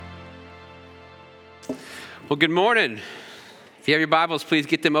Well, good morning. If you have your Bibles, please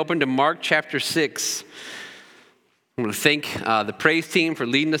get them open to Mark chapter 6. I want to thank the praise team for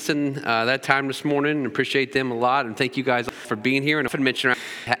leading us in that time this morning and appreciate them a lot. And thank you guys for being here. And I often mention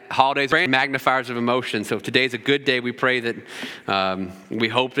holidays are magnifiers of emotion. So if today's a good day, we pray that we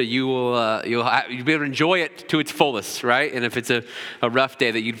hope that you'll be able to enjoy it to its fullest, right? And if it's a rough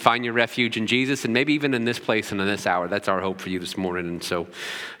day, that you'd find your refuge in Jesus and maybe even in this place and in this hour. That's our hope for you this morning. And so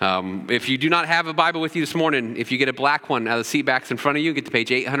if you do not have a Bible with you this morning, if you get a black one out of the seat backs in front of you, get to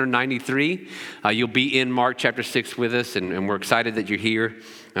page 893. You'll be in Mark chapter 6 with us, and we're excited that you're here.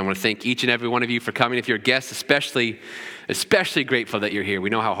 I want to thank each and every one of you for coming. If you're a guest, especially grateful that you're here. We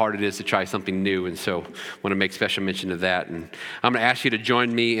know how hard it is to try something new, and so I want to make special mention of that. And I'm going to ask you to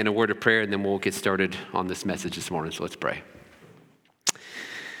join me in a word of prayer, and then we'll get started on this message this morning. So let's pray.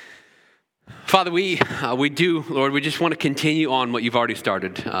 Father, we do, Lord, we just want to continue on what you've already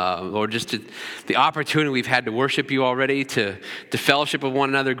started. Lord, just the opportunity we've had to worship you already, to fellowship with one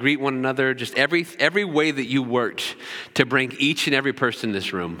another, greet one another, just every way that you worked to bring each and every person in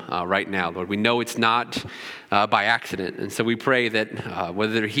this room right now, Lord. We know it's not by accident. And so we pray that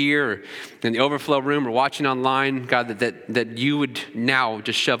whether they're here or in the overflow room or watching online, God, that you would now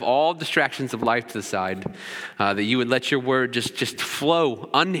just shove all distractions of life to the side, that you would let your word just flow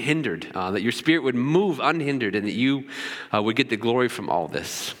unhindered, that your spirit would move unhindered, and that you would get the glory from all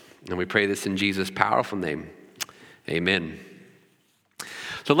this. And we pray this in Jesus' powerful name. Amen.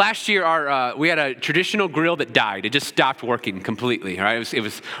 So last year, we had a traditional grill that died. It just stopped working completely. Right? It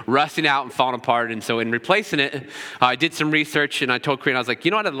was rusting out and falling apart. And so in replacing it, I did some research, and I told Corinne, I was like,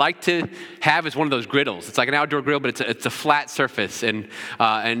 you know what I'd like to have is one of those griddles. It's like an outdoor grill, but it's a flat surface. And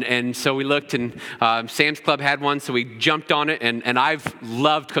so we looked, and Sam's Club had one, so we jumped on it, and I've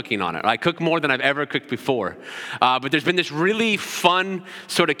loved cooking on it. I cook more than I've ever cooked before. But there's been this really fun,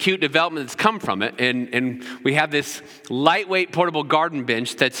 sort of cute development that's come from it, and we have this lightweight portable garden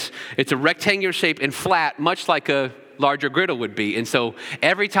bench it's a rectangular shape and flat, much like a larger griddle would be. And so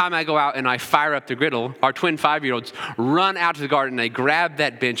every time I go out and I fire up the griddle, our twin 5-year-olds run out to the garden, and they grab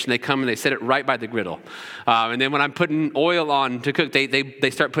that bench, and they come and they set it right by the griddle. And then when I'm putting oil on to cook,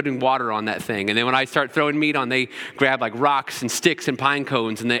 they start putting water on that thing. And then when I start throwing meat on, they grab like rocks and sticks and pine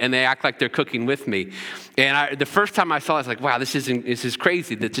cones, and they act like they're cooking with me. And the first time I saw it, I was like, wow, this is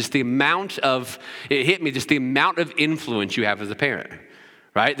crazy. That just it hit me, just the amount of influence you have as a parent.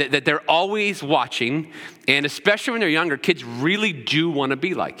 Right? That they're always watching, and especially when they're younger, kids really do want to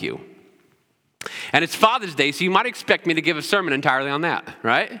be like you. And it's Father's Day, so you might expect me to give a sermon entirely on that,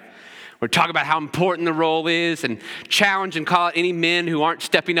 right? We're talking about how important the role is and challenge and call out any men who aren't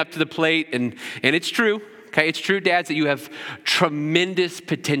stepping up to the plate. And it's true, okay? It's true, dads, that you have tremendous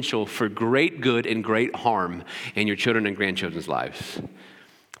potential for great good and great harm in your children and grandchildren's lives.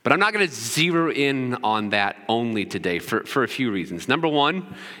 But I'm not going to zero in on that only today for a few reasons. Number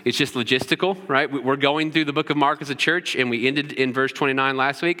one, it's just logistical, right? We're going through the book of Mark as a church, and we ended in verse 29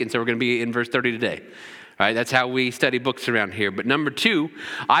 last week, and so we're going to be in verse 30 today. Right? That's how we study books around here. But number two,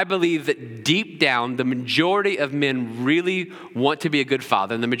 I believe that deep down, the majority of men really want to be a good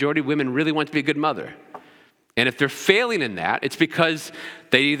father, and the majority of women really want to be a good mother. And if they're failing in that, it's because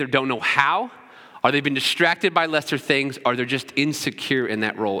they either don't know how, or they've been distracted by lesser things, or they're just insecure in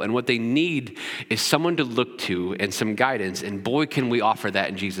that role. And what they need is someone to look to and some guidance. And boy, can we offer that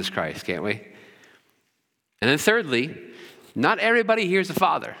in Jesus Christ, can't we? And then thirdly, not everybody here is a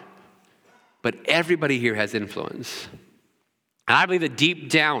father, but everybody here has influence. And I believe that deep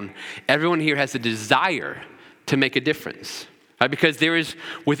down, everyone here has a desire to make a difference. Right? Because there is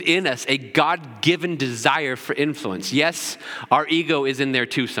within us a God-given desire for influence. Yes, our ego is in there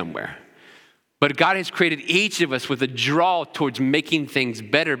too somewhere. But God has created each of us with a draw towards making things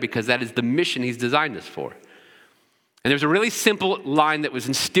better, because that is the mission he's designed us for. And there's a really simple line that was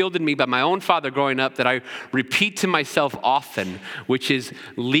instilled in me by my own father growing up that I repeat to myself often, which is,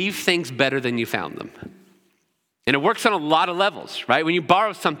 leave things better than you found them. And it works on a lot of levels, right? When you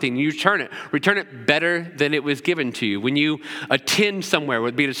borrow something, you return it better than it was given to you. When you attend somewhere,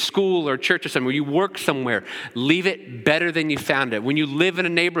 whether it be to school or church or somewhere, when you work somewhere, leave it better than you found it. When you live in a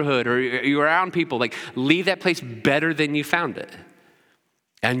neighborhood or you're around people, leave that place better than you found it.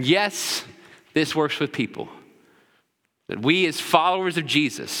 And yes, this works with people. That we as followers of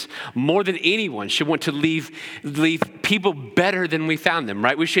Jesus, more than anyone, should want to leave people better than we found them,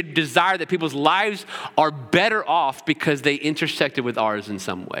 right? We should desire that people's lives are better off because they intersected with ours in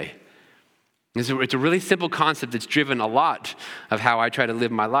some way. It's a really simple concept that's driven a lot of how I try to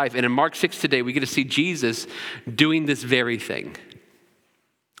live my life. And in Mark 6 today, we get to see Jesus doing this very thing.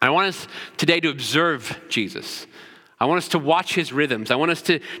 I want us today to observe Jesus. I want us to watch his rhythms. I want us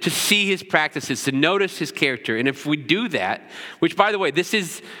to see his practices, to notice his character. And if we do that, which, by the way, this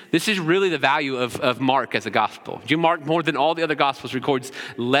is really the value of Mark as a gospel. Mark, more than all the other gospels, records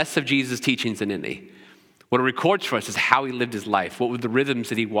less of Jesus' teachings than any. What it records for us is how he lived his life. What were the rhythms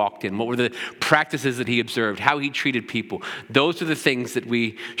that he walked in? What were the practices that he observed? How he treated people? Those are the things that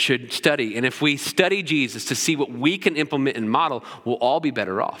we should study. And if we study Jesus to see what we can implement and model, we'll all be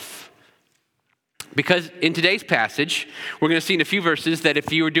better off. Because in today's passage, we're going to see in a few verses that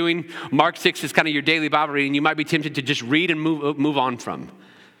if you were doing Mark 6 as kind of your daily Bible reading, you might be tempted to just read and move on from,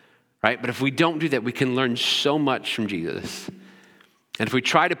 right? But if we don't do that, we can learn so much from Jesus. And if we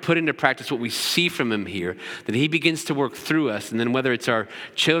try to put into practice what we see from him here, then he begins to work through us. And then whether it's our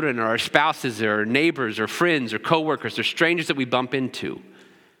children or our spouses or our neighbors or friends or coworkers or strangers that we bump into,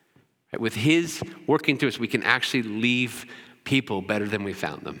 right? With his working through us, we can actually leave people better than we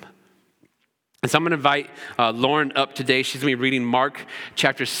found them. And so I'm going to invite Lauren up today. She's going to be reading Mark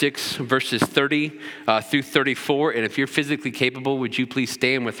chapter 6, verses 30 through 34. And if you're physically capable, would you please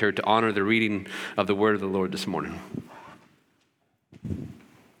stand with her to honor the reading of the word of the Lord this morning?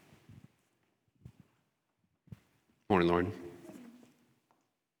 Morning, Lauren.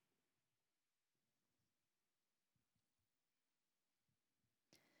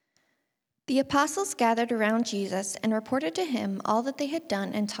 The apostles gathered around Jesus and reported to him all that they had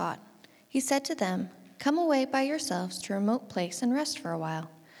done and taught. He said to them, "Come away by yourselves to a remote place and rest for a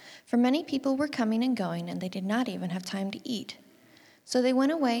while." For many people were coming and going, and they did not even have time to eat. So they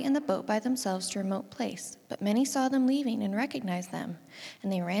went away in the boat by themselves to a remote place. But many saw them leaving and recognized them,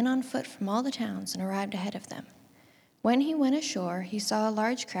 and they ran on foot from all the towns and arrived ahead of them. When he went ashore, he saw a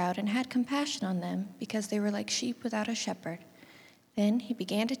large crowd and had compassion on them, because they were like sheep without a shepherd. Then he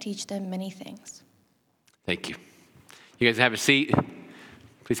began to teach them many things. Thank you. You guys have a seat.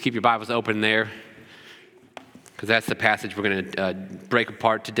 Please keep your Bibles open there, because that's the passage we're going to break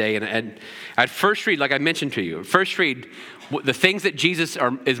apart today. And at first read, like I mentioned to you, first read, the things that Jesus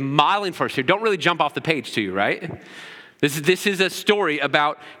is modeling for us here don't really jump off the page to you, right? This is a story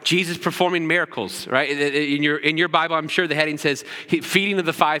about Jesus performing miracles, right? In your Bible, I'm sure the heading says feeding of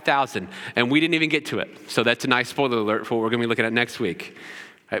the 5,000, and we didn't even get to it. So that's a nice spoiler alert for what we're going to be looking at next week.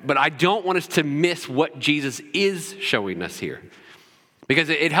 Right? But I don't want us to miss what Jesus is showing us here, because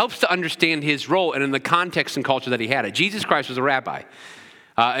it helps to understand his role and in the context and culture that he had. Jesus Christ was a rabbi.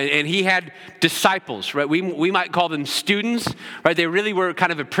 And he had disciples, right? We might call them students, right? They really were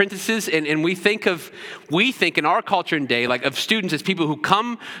kind of apprentices. And we think in our culture and day, like of students as people who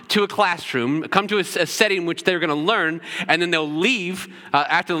come to a classroom, come to a setting in which they're going to learn, and then they'll leave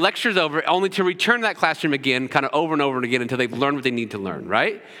after the lecture's over, only to return to that classroom again, kind of over and over again until they've learned what they need to learn,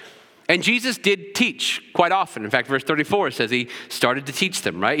 right? And Jesus did teach quite often. In fact, verse 34 says he started to teach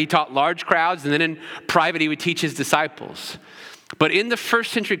them, right? He taught large crowds, and then in private he would teach his disciples. But in the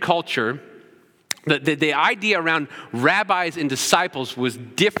first century culture, the idea around rabbis and disciples was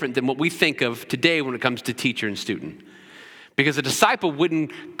different than what we think of today when it comes to teacher and student. Because a disciple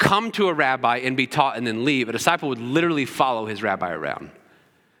wouldn't come to a rabbi and be taught and then leave. A disciple would literally follow his rabbi around.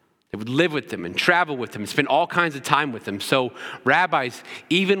 They would live with them and travel with them and spend all kinds of time with them. So rabbis,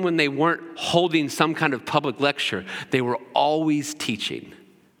 even when they weren't holding some kind of public lecture, they were always teaching.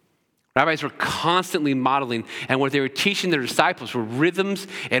 Rabbis were constantly modeling, and what they were teaching their disciples were rhythms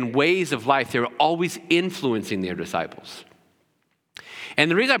and ways of life. They were always influencing their disciples.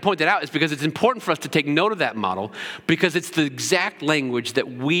 And the reason I point that out is because it's important for us to take note of that model, because it's the exact language that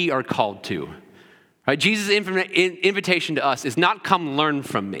we are called to. Right? Jesus' invitation to us is not come learn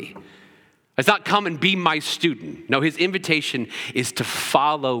from me. It's not come and be my student. No, his invitation is to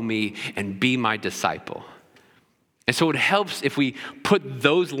follow me and be my disciple. And so it helps if we put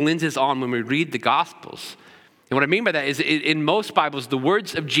those lenses on when we read the Gospels. And what I mean by that is in most Bibles, the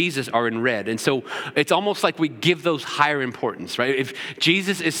words of Jesus are in red. And so it's almost like we give those higher importance, right? If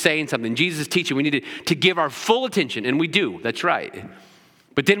Jesus is saying something, Jesus is teaching, we need to give our full attention, and we do, that's right.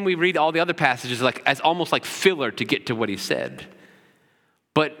 But then we read all the other passages as almost like filler to get to what he said.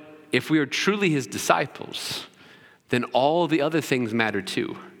 But if we are truly his disciples, then all the other things matter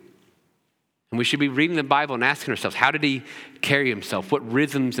too. And we should be reading the Bible and asking ourselves, how did he carry himself? What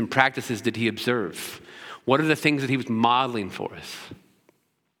rhythms and practices did he observe? What are the things that he was modeling for us?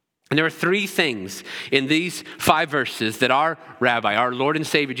 And there are three things in these 5 verses that our rabbi, our Lord and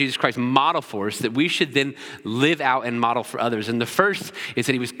Savior, Jesus Christ, model for us that we should then live out and model for others. And the first is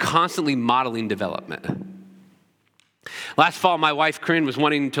that he was constantly modeling development. Last fall, my wife, Corinne, was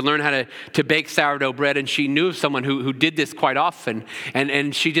wanting to learn how to bake sourdough bread, and she knew of someone who did this quite often,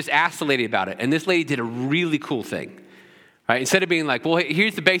 and she just asked the lady about it. And this lady did a really cool thing. Right? Instead of being like, well,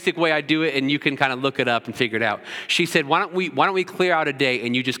 here's the basic way I do it, and you can kind of look it up and figure it out. She said, why don't we clear out a day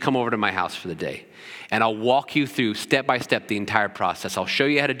and you just come over to my house for the day, and I'll walk you through step by step the entire process. I'll show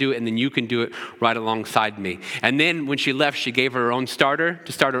you how to do it, and then you can do it right alongside me. And then when she left, she gave her own starter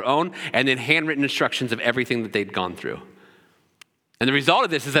to start her own, and then handwritten instructions of everything that they'd gone through. And the result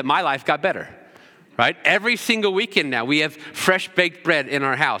of this is that my life got better. Right? Every single weekend now, we have fresh baked bread in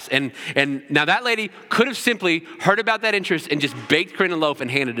our house. And now that lady could have simply heard about that interest and just baked Corinne a loaf and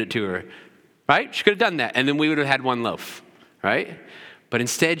handed it to her. Right? She could have done that, and then we would have had one loaf. Right? But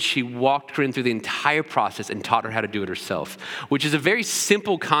instead, she walked Corinne through the entire process and taught her how to do it herself, which is a very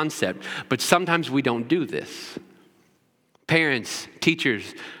simple concept, but sometimes we don't do this. Parents,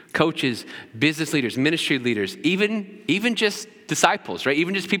 teachers, coaches, business leaders, ministry leaders, even just disciples, right?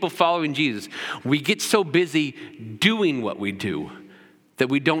 Even just people following Jesus. We get so busy doing what we do that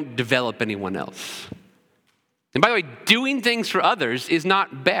we don't develop anyone else. And by the way, doing things for others is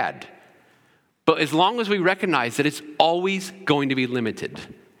not bad. But as long as we recognize that it's always going to be limited.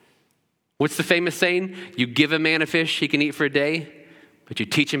 What's the famous saying? You give a man a fish, he can eat for a day, but you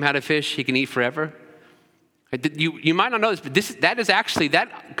teach him how to fish, he can eat forever. You might not know this, but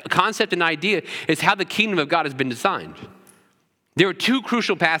that concept and idea is how the kingdom of God has been designed. There are two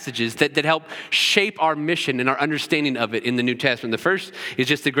crucial passages that help shape our mission and our understanding of it in the New Testament. The first is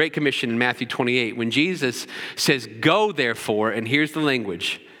just the Great Commission in Matthew 28, when Jesus says, go therefore, and here's the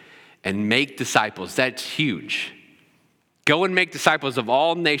language, and make disciples. That's huge. Go and make disciples of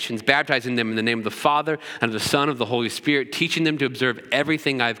all nations, baptizing them in the name of the Father and of the Son and of the Holy Spirit, teaching them to observe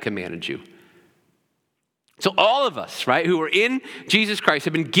everything I've commanded you. So all of us, right, who are in Jesus Christ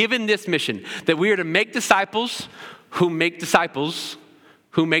have been given this mission, that we are to make disciples who make disciples,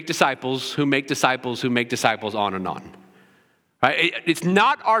 who make disciples, who make disciples, who make disciples, on and on. Right? It's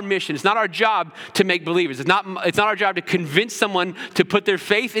not our mission. It's not our job to make believers. It's not our job to convince someone to put their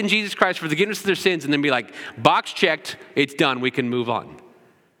faith in Jesus Christ for the forgiveness of their sins and then be like, box checked, it's done, we can move on.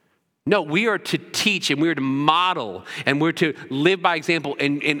 No, we are to teach and we are to model and we're to live by example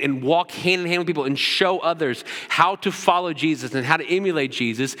and walk hand in hand with people and show others how to follow Jesus and how to emulate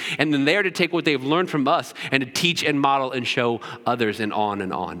Jesus. And then they're to take what they've learned from us and to teach and model and show others, and on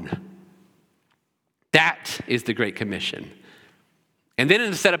and on. That is the Great Commission. And then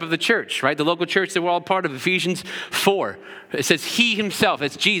in the setup of the church, right? The local church that we're all part of, Ephesians 4. It says he himself,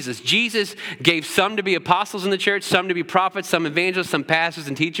 that's Jesus. Jesus gave some to be apostles in the church, some to be prophets, some evangelists, some pastors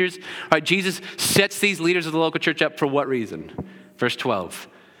and teachers. Right? Jesus sets these leaders of the local church up for what reason? Verse 12,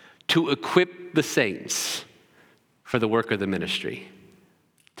 to equip the saints for the work of the ministry,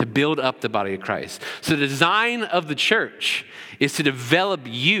 to build up the body of Christ. So the design of the church is to develop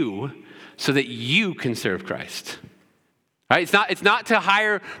you so that you can serve Christ. Right? It's not to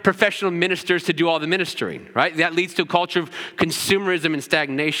hire professional ministers to do all the ministering, right? That leads to a culture of consumerism and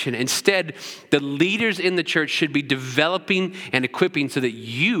stagnation. Instead, the leaders in the church should be developing and equipping so that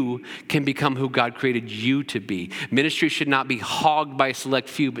you can become who God created you to be. Ministry should not be hogged by a select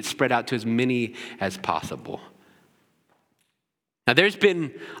few, but spread out to as many as possible. Now, there's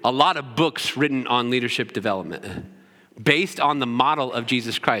been a lot of books written on leadership development based on the model of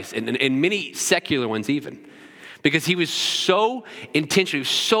Jesus Christ, and many secular ones even. Because he was so intentional, he was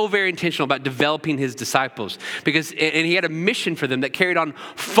so very intentional about developing his disciples. And he had a mission for them that carried on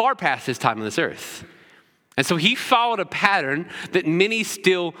far past his time on this earth. And so he followed a pattern that many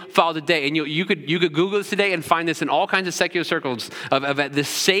still follow today. And you could Google this today and find this in all kinds of secular circles of the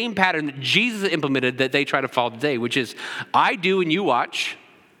same pattern that Jesus implemented that they try to follow today, which is I do and you watch,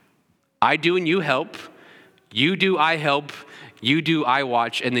 I do and you help, you do, I help, you do, I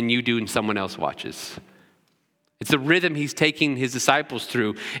watch, and then you do and someone else watches. It's the rhythm he's taking his disciples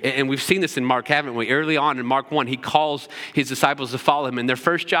through. And we've seen this in Mark, haven't we? Early on in Mark 1, he calls his disciples to follow him. And their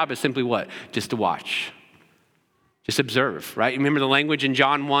first job is simply what? Just to watch. Just observe, right? Remember the language in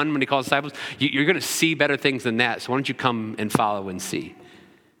John 1 when he calls disciples? You're going to see better things than that. So why don't you come and follow and see?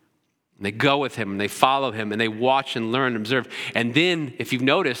 And they go with him and they follow him and they watch and learn and observe. And then, if you've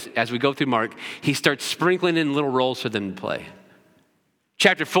noticed, as we go through Mark, he starts sprinkling in little roles for them to play.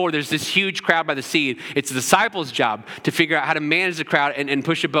 Chapter 4, there's this huge crowd by the sea. It's the disciples' job to figure out how to manage the crowd and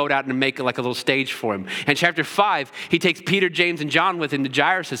push a boat out and make it like a little stage for him. And chapter 5, he takes Peter, James, and John with him to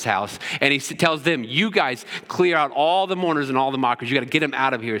Jairus' house. And he tells them, you guys clear out all the mourners and all the mockers. You got to get them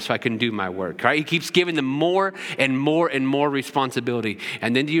out of here so I can do my work. Right? He keeps giving them more and more and more responsibility.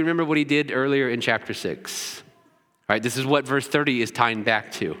 And then do you remember what he did earlier in chapter 6? Right, this is what verse 30 is tying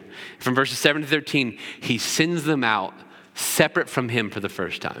back to. From verses 7 to 13, he sends them out separate from him for the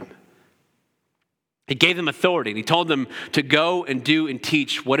first time. He gave them authority and he told them to go and do and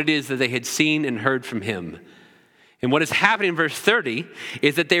teach what it is that they had seen and heard from him. And what is happening in verse 30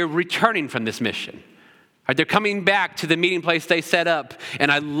 is that they're returning from this mission. Right, they're coming back to the meeting place they set up.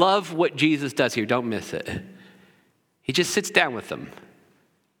 And I love what Jesus does here. Don't miss it. He just sits down with them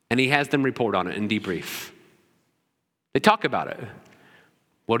and he has them report on it and debrief. They talk about it.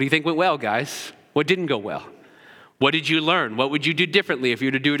 What do you think went well, guys? What didn't go well? What did you learn? What would you do differently if you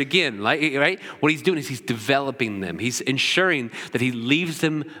were to do it again? Right? What he's doing is he's developing them. He's ensuring that he leaves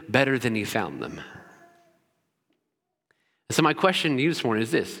them better than he found them. So my question to you this morning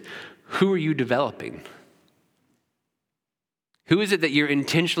is this: who are you developing? Who is it that you're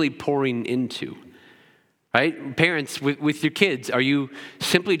intentionally pouring into? Right? Parents, with your kids, are you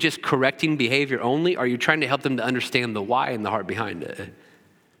simply just correcting behavior only? Or are you trying to help them to understand the why and the heart behind it?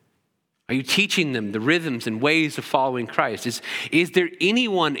 Are you teaching them the rhythms and ways of following Christ? Is there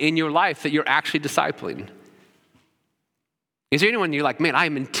anyone in your life that you're actually discipling? Is there anyone you're like, man, I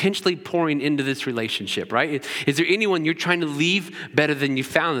am intentionally pouring into this relationship, right? Is there anyone you're trying to leave better than you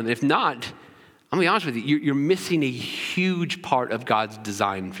found them? If not, I'm going to be honest with you, you're missing a huge part of God's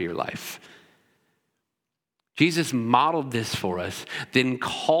design for your life. Jesus modeled this for us, then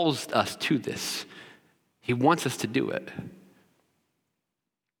calls us to this. He wants us to do it.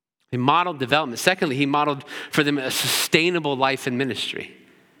 He modeled development. Secondly, he modeled for them a sustainable life in ministry.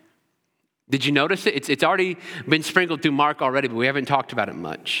 Did you notice it? It's already been sprinkled through Mark already, but we haven't talked about it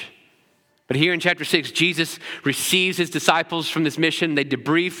much. But here in chapter 6, Jesus receives his disciples from this mission. They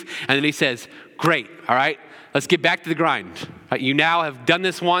debrief, and then he says, great, all right, let's get back to the grind. Right, you now have done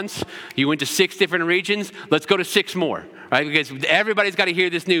this once. You went to 6 different regions. Let's go to 6 more, right? Because everybody's got to hear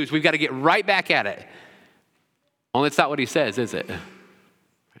this news. We've got to get right back at it. Only it's not what he says, is it?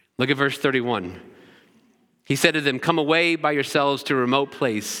 Look at verse 31. He said to them, come away by yourselves to a remote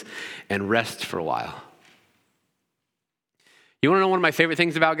place and rest for a while. You want to know one of my favorite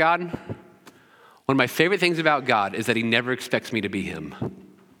things about God? One of my favorite things about God is that he never expects me to be him. I'm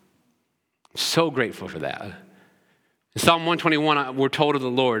so grateful for that. In Psalm 121, we're told of the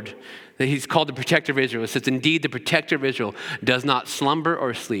Lord that he's called the protector of Israel. It says, indeed, the protector of Israel does not slumber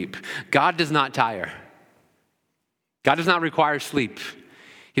or sleep. God does not tire. God does not require sleep.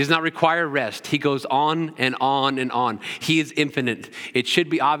 He does not require rest. He goes on and on and on. He is infinite. It should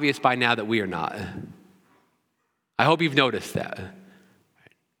be obvious by now that we are not. I hope you've noticed that.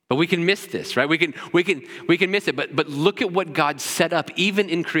 But we can miss this, right? We can miss it. But look at what God set up even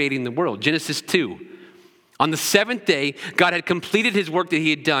in creating the world. Genesis 2. On the 7th day, God had completed his work that he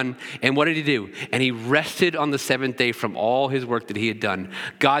had done. And what did he do? And he rested on the 7th day from all his work that he had done.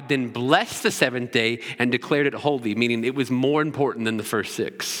 God then blessed the 7th day and declared it holy, meaning it was more important than the first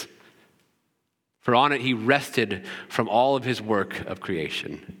 6. For on it he rested from all of his work of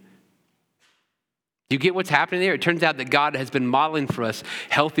creation. Do you get what's happening there? It turns out that God has been modeling for us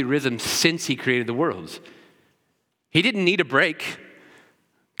healthy rhythms since he created the world. He didn't need a break.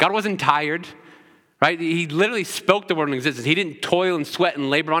 God wasn't tired. Right? He literally spoke the world into existence. He didn't toil and sweat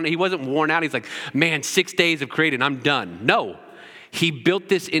and labor on it. He wasn't worn out. He's like, man, 6 days of creating, I'm done. No, he built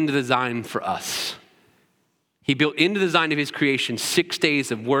this into the design for us. He built into the design of his creation 6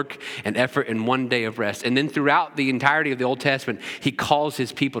 days of work and effort and 1 day of rest. And then throughout the entirety of the Old Testament, he calls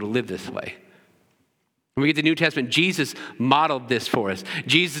his people to live this way. When we get to the New Testament, Jesus modeled this for us.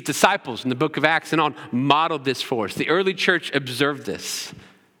 Jesus' disciples in the book of Acts and on modeled this for us. The early church observed this.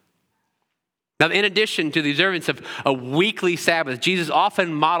 Now, in addition to the observance of a weekly Sabbath, Jesus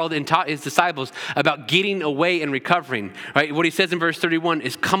often modeled and taught his disciples about getting away and recovering. Right? What he says in verse 31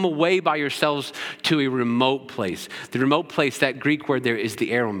 is, come away by yourselves to a remote place. The remote place, that Greek word there is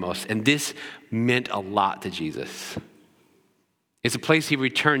the eremos, and this meant a lot to Jesus. It's a place he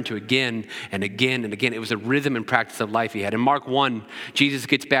returned to again and again and again. It was a rhythm and practice of life he had. In Mark 1, Jesus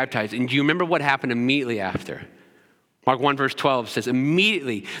gets baptized, and do you remember what happened immediately after? Mark 1 verse 12 says,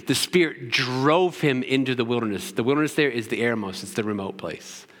 immediately the Spirit drove him into the wilderness. The wilderness there is the eremos. It's the remote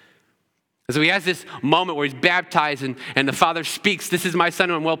place. And so he has this moment where he's baptized and the Father speaks, this is my Son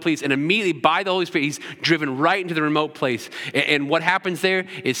who I'm well pleased. And immediately by the Holy Spirit, he's driven right into the remote place. And what happens there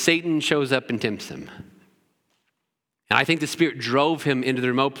is Satan shows up and tempts him. And I think the Spirit drove him into the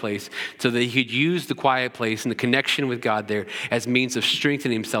remote place so that he could use the quiet place and the connection with God there as means of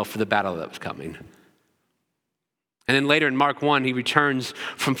strengthening himself for the battle that was coming. And then later in Mark 1, he returns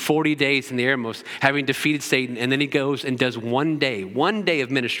from 40 days in the eremos, having defeated Satan, and then he goes and does 1 day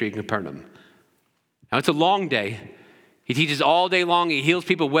of ministry in Capernaum. Now, it's a long day. He teaches all day long. He heals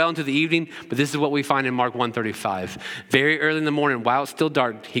people well into the evening, but this is what we find in Mark 1:35. Very early in the morning, while it's still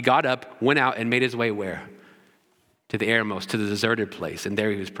dark, he got up, went out, and made his way where? To the eremos, to the deserted place, and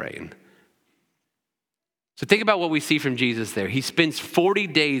there he was praying. So think about what we see from Jesus there. He spends 40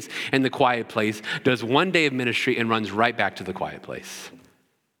 days in the quiet place, does 1 day of ministry, and runs right back to the quiet place.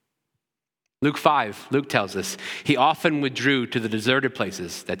 Luke 5, Luke tells us, he often withdrew to the deserted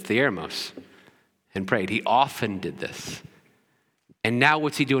places, that's the Eremos, and prayed. He often did this. And now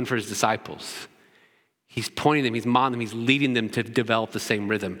what's he doing for his disciples? He's pointing them, he's modeling them, he's leading them to develop the same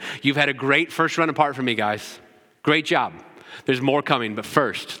rhythm. You've had a great first run apart from me, guys. Great job. There's more coming, but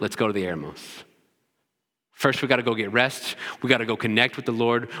first, let's go to the Eremos. First, we got to go get rest. We got to go connect with the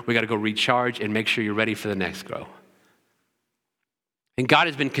Lord. We got to go recharge and make sure you're ready for the next grow. And God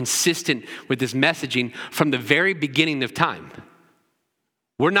has been consistent with this messaging from the very beginning of time.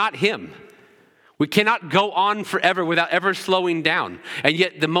 We're not him. We cannot go on forever without ever slowing down. And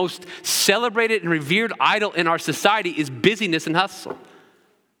yet the most celebrated and revered idol in our society is busyness and hustle.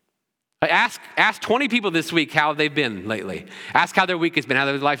 Ask 20 people this week how they've been lately. Ask how their week has been, how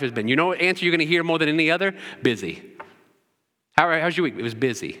their life has been. You know what answer you're going to hear more than any other? Busy. How's your week? It was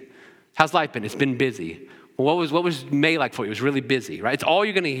busy. How's life been? It's been busy. Well, what was May like for you? It was really busy, right? It's all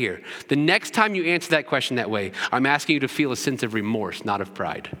you're going to hear. The next time you answer that question that way, I'm asking you to feel a sense of remorse, not of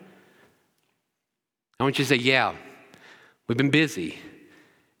pride. I want you to say, yeah, we've been busy,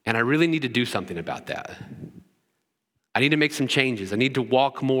 and I really need to do something about that. I need to make some changes. I need to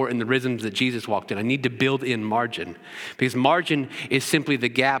walk more in the rhythms that Jesus walked in. I need to build in margin, because margin is simply the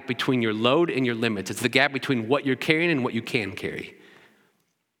gap between your load and your limits. It's the gap between what you're carrying and what you can carry.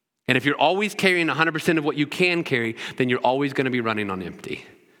 And if you're always carrying 100% of what you can carry, then you're always going to be running on empty.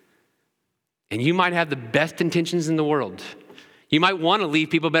 And you might have the best intentions in the world. You might want to leave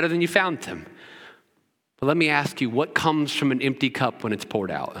people better than you found them. But let me ask you, what comes from an empty cup when it's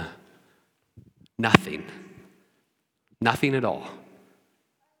poured out? Nothing. Nothing at all.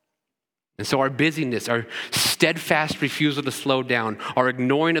 And so our busyness, our steadfast refusal to slow down, our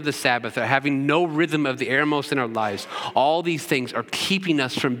ignoring of the Sabbath, our having no rhythm of the Eremos in our lives, all these things are keeping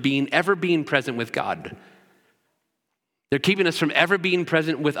us from ever being present with God. They're keeping us from ever being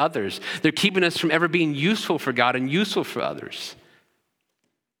present with others. They're keeping us from ever being useful for God and useful for others.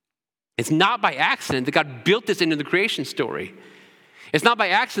 It's not by accident that God built this into the creation story. It's not by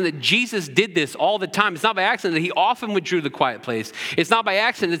accident that Jesus did this all the time. It's not by accident that he often withdrew to the quiet place. It's not by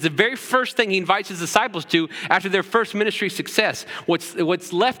accident. It's the very first thing he invites his disciples to after their first ministry success.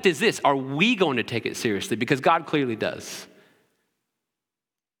 What's left is this. Are we going to take it seriously? Because God clearly does.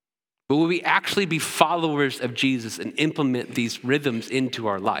 But will we actually be followers of Jesus and implement these rhythms into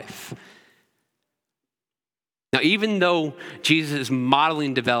our life? Now, even though Jesus is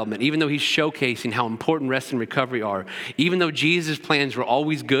modeling development, even though he's showcasing how important rest and recovery are, even though Jesus' plans were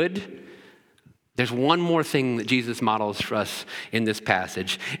always good, there's one more thing that Jesus models for us in this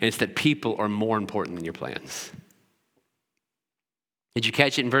passage, and it's that people are more important than your plans. Did you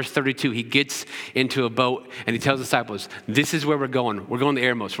catch it in verse 32? He gets into a boat and he tells the disciples, this is where we're going. We're going to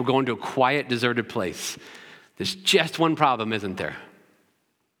Eremos. We're going to a quiet, deserted place. There's just one problem, isn't there?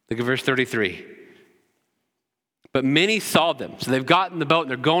 Look at verse 33. But many saw them. So they've gotten the boat and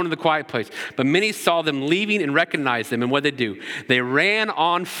they're going to the quiet place. But many saw them leaving and recognized them. And what did they do? They ran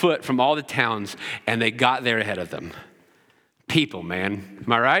on foot from all the towns and they got there ahead of them. People, man.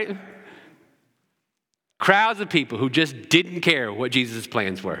 Am I right? Crowds of people who just didn't care what Jesus'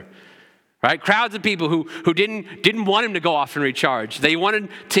 plans were. Right? Crowds of people who didn't want him to go off and recharge. They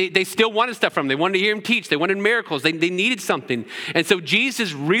still wanted stuff from him. They wanted to hear him teach. They wanted miracles. They needed something. And so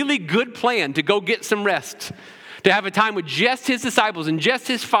Jesus' really good plan to go get some rest, to have a time with just his disciples and just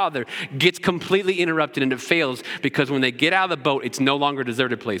his Father, gets completely interrupted, and it fails because when they get out of the boat, it's no longer a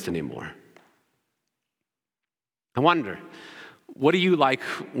deserted place anymore. I wonder, what do you like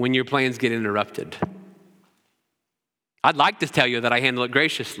when your plans get interrupted? I'd like to tell you that I handle it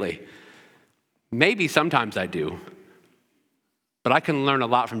graciously. Maybe sometimes I do. But I can learn a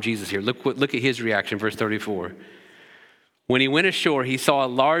lot from Jesus here. Look at his reaction, verse 34. When he went ashore, he saw a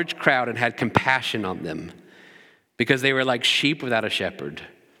large crowd and had compassion on them, because they were like sheep without a shepherd.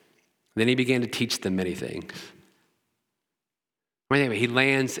 Then he began to teach them many things. Anyway, he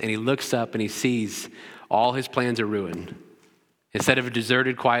lands and he looks up and he sees all his plans are ruined. Instead of a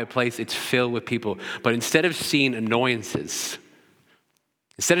deserted, quiet place, it's filled with people. But instead of seeing annoyances,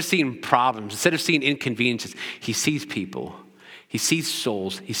 instead of seeing problems, instead of seeing inconveniences, he sees people. He sees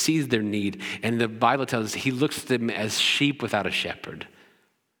souls. He sees their need. And the Bible tells us he looks at them as sheep without a shepherd.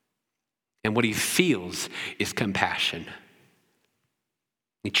 And what he feels is compassion.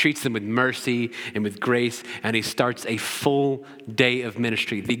 He treats them with mercy and with grace, and he starts a full day of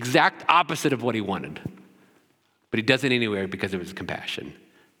ministry, the exact opposite of what he wanted. But he does it anyway because of his compassion.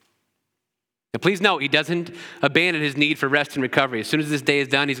 And please note, he doesn't abandon his need for rest and recovery. As soon as this day is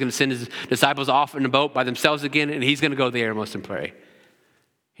done, he's going to send his disciples off in a boat by themselves again, and he's going to go to the airmost and pray.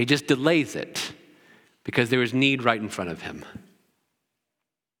 He just delays it because there is need right in front of him.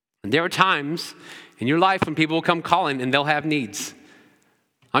 And there are times in your life when people will come calling and they'll have needs.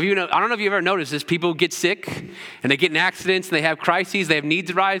 I don't know if you've ever noticed this. People get sick and they get in accidents and they have crises, they have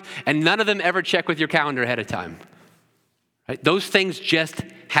needs arise, and none of them ever check with your calendar ahead of time. Right? Those things just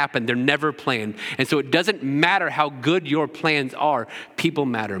happen. They're never planned. And so it doesn't matter how good your plans are, people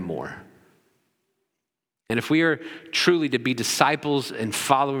matter more. And if we are truly to be disciples and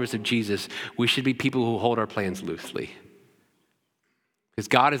followers of Jesus, we should be people who hold our plans loosely. Because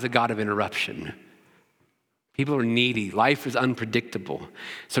God is a God of interruption. People are needy. Life is unpredictable.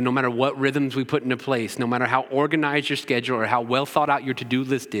 So no matter what rhythms we put into place, no matter how organized your schedule or how well thought out your to-do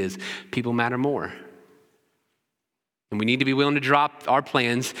list is, people matter more. And we need to be willing to drop our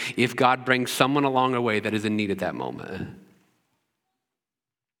plans if God brings someone along our way that is in need at that moment.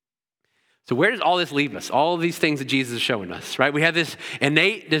 So where does all this leave us? All of these things that Jesus is showing us, right? We have this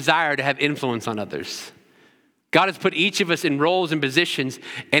innate desire to have influence on others. God has put each of us in roles and positions,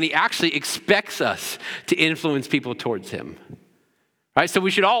 and he actually expects us to influence people towards him. Right? So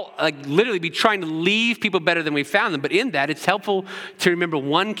we should all literally be trying to leave people better than we found them. But in that, it's helpful to remember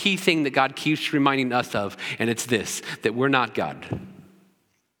one key thing that God keeps reminding us of, and it's this, that we're not God.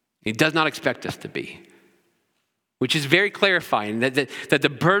 He does not expect us to be. Which is very clarifying, that the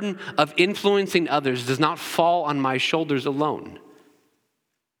burden of influencing others does not fall on my shoulders alone.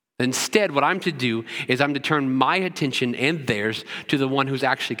 Instead, what I'm to do is I'm to turn my attention and theirs to the one who's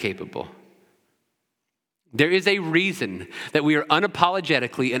actually capable. There is a reason that we are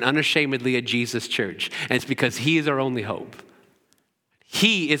unapologetically and unashamedly a Jesus church, and it's because he is our only hope.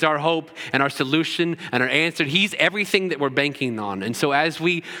 He is our hope and our solution and our answer. He's everything that we're banking on. And so as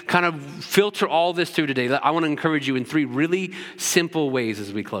we kind of filter all this through today, I want to encourage you in 3 really simple ways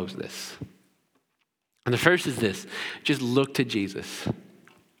as we close this. And the first is this: just look to Jesus.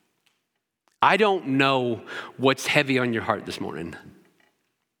 I don't know what's heavy on your heart this morning.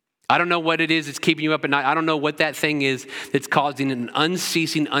 I don't know what it is that's keeping you up at night. I don't know what that thing is that's causing an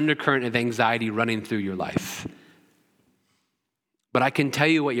unceasing undercurrent of anxiety running through your life. But I can tell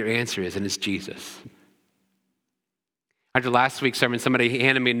you what your answer is, and it's Jesus. After last week's sermon, somebody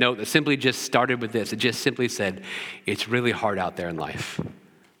handed me a note that simply just started with this. It just simply said, "It's really hard out there in life."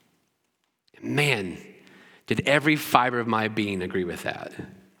 Man, did every fiber of my being agree with that.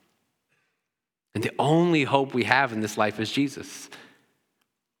 And the only hope we have in this life is Jesus.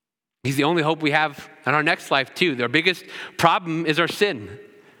 He's the only hope we have in our next life too. Our biggest problem is our sin.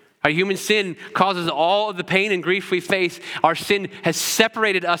 Our human sin causes all of the pain and grief we face. Our sin has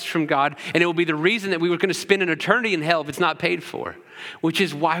separated us from God, and it will be the reason that we were going to spend an eternity in hell if it's not paid for, which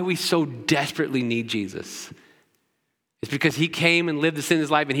is why we so desperately need Jesus. It's because he came and lived the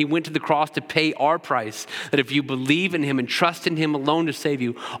sinless life, and he went to the cross to pay our price, that if you believe in him and trust in him alone to save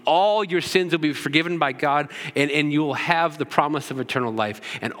you, all your sins will be forgiven by God, and you will have the promise of eternal life.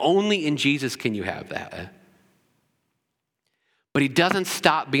 And only in Jesus can you have that. But he doesn't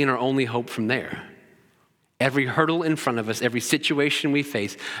stop being our only hope from there. Every hurdle in front of us, every situation we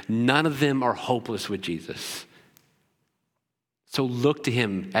face, none of them are hopeless with Jesus. So look to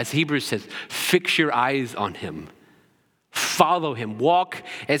him. As Hebrews says, fix your eyes on him. Follow him. Walk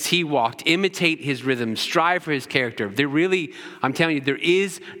as he walked. Imitate his rhythm. Strive for his character. I'm telling you, there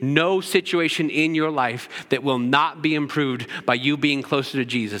is no situation in your life that will not be improved by you being closer to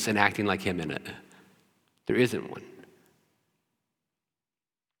Jesus and acting like him in it. There isn't one.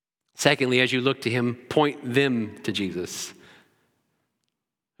 Secondly, as you look to him, point them to Jesus.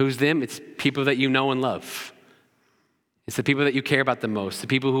 Who's them? It's people that you know and love. It's the people that you care about the most, the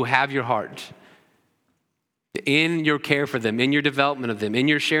people who have your heart. In your care for them, in your development of them, in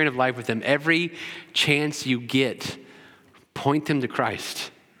your sharing of life with them, every chance you get, point them to Christ.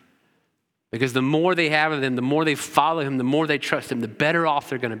 Because the more they have of them, the more they follow him, the more they trust him, the better off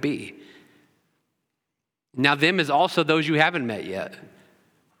they're going to be. Now, them is also those you haven't met yet.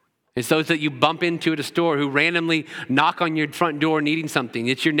 It's those that you bump into at a store who randomly knock on your front door needing something.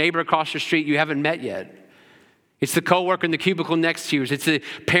 It's your neighbor across the street you haven't met yet. It's the coworker in the cubicle next to you. It's the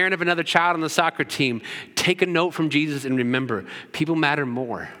parent of another child on the soccer team. Take a note from Jesus and remember, people matter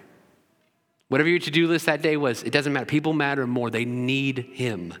more. Whatever your to-do list that day was, it doesn't matter. People matter more. They need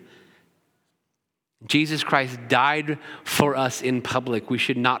him. Jesus Christ died for us in public. We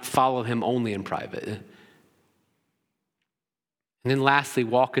should not follow him only in private. And then lastly,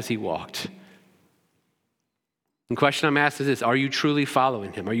 walk as he walked. The question I'm asked is this: are you truly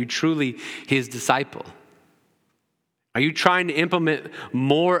following him? Are you truly his disciple? Are you trying to implement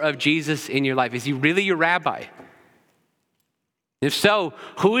more of Jesus in your life? Is he really your rabbi? If so,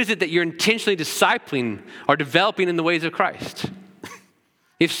 who is it that you're intentionally discipling or developing in the ways of Christ?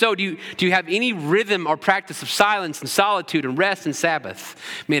 If so, do you have any rhythm or practice of silence and solitude and rest and Sabbath?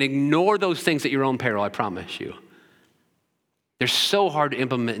 Man, ignore those things at your own peril, I promise you. They're so hard to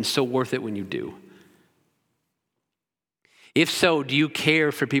implement and so worth it when you do. If so, do you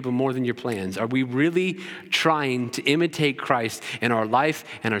care for people more than your plans? Are we really trying to imitate Christ in our life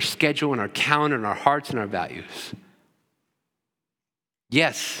and our schedule and our calendar and our hearts and our values?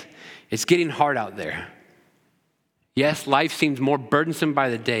 Yes, it's getting hard out there. Yes, life seems more burdensome by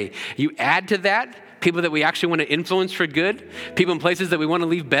the day. You add to that people that we actually want to influence for good, people in places that we want to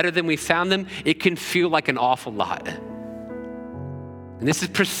leave better than we found them, it can feel like an awful lot. And this is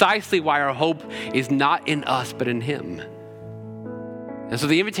precisely why our hope is not in us, but in him. And so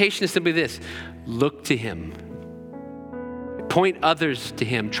the invitation is simply this: look to him. Point others to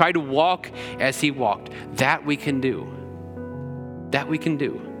him. Try to walk as he walked. That we can do. That we can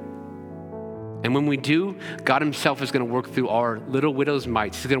do. And when we do, God himself is going to work through our little widow's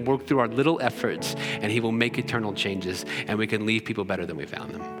mites. He's going to work through our little efforts, and he will make eternal changes, and we can leave people better than we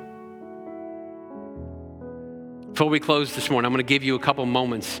found them. Before we close this morning, I'm going to give you a couple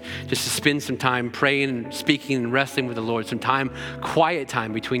moments just to spend some time praying and speaking and wrestling with the Lord, some time, quiet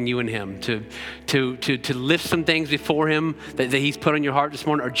time between you and him, to lift some things before him that he's put on your heart this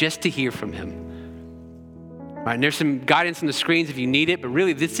morning, or just to hear from him. Right, and there's some guidance on the screens if you need it, but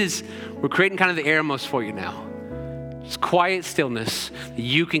really we're creating kind of the Eremos for you now. Just quiet stillness that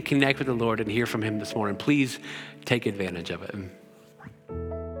you can connect with the Lord and hear from him this morning. Please take advantage of it.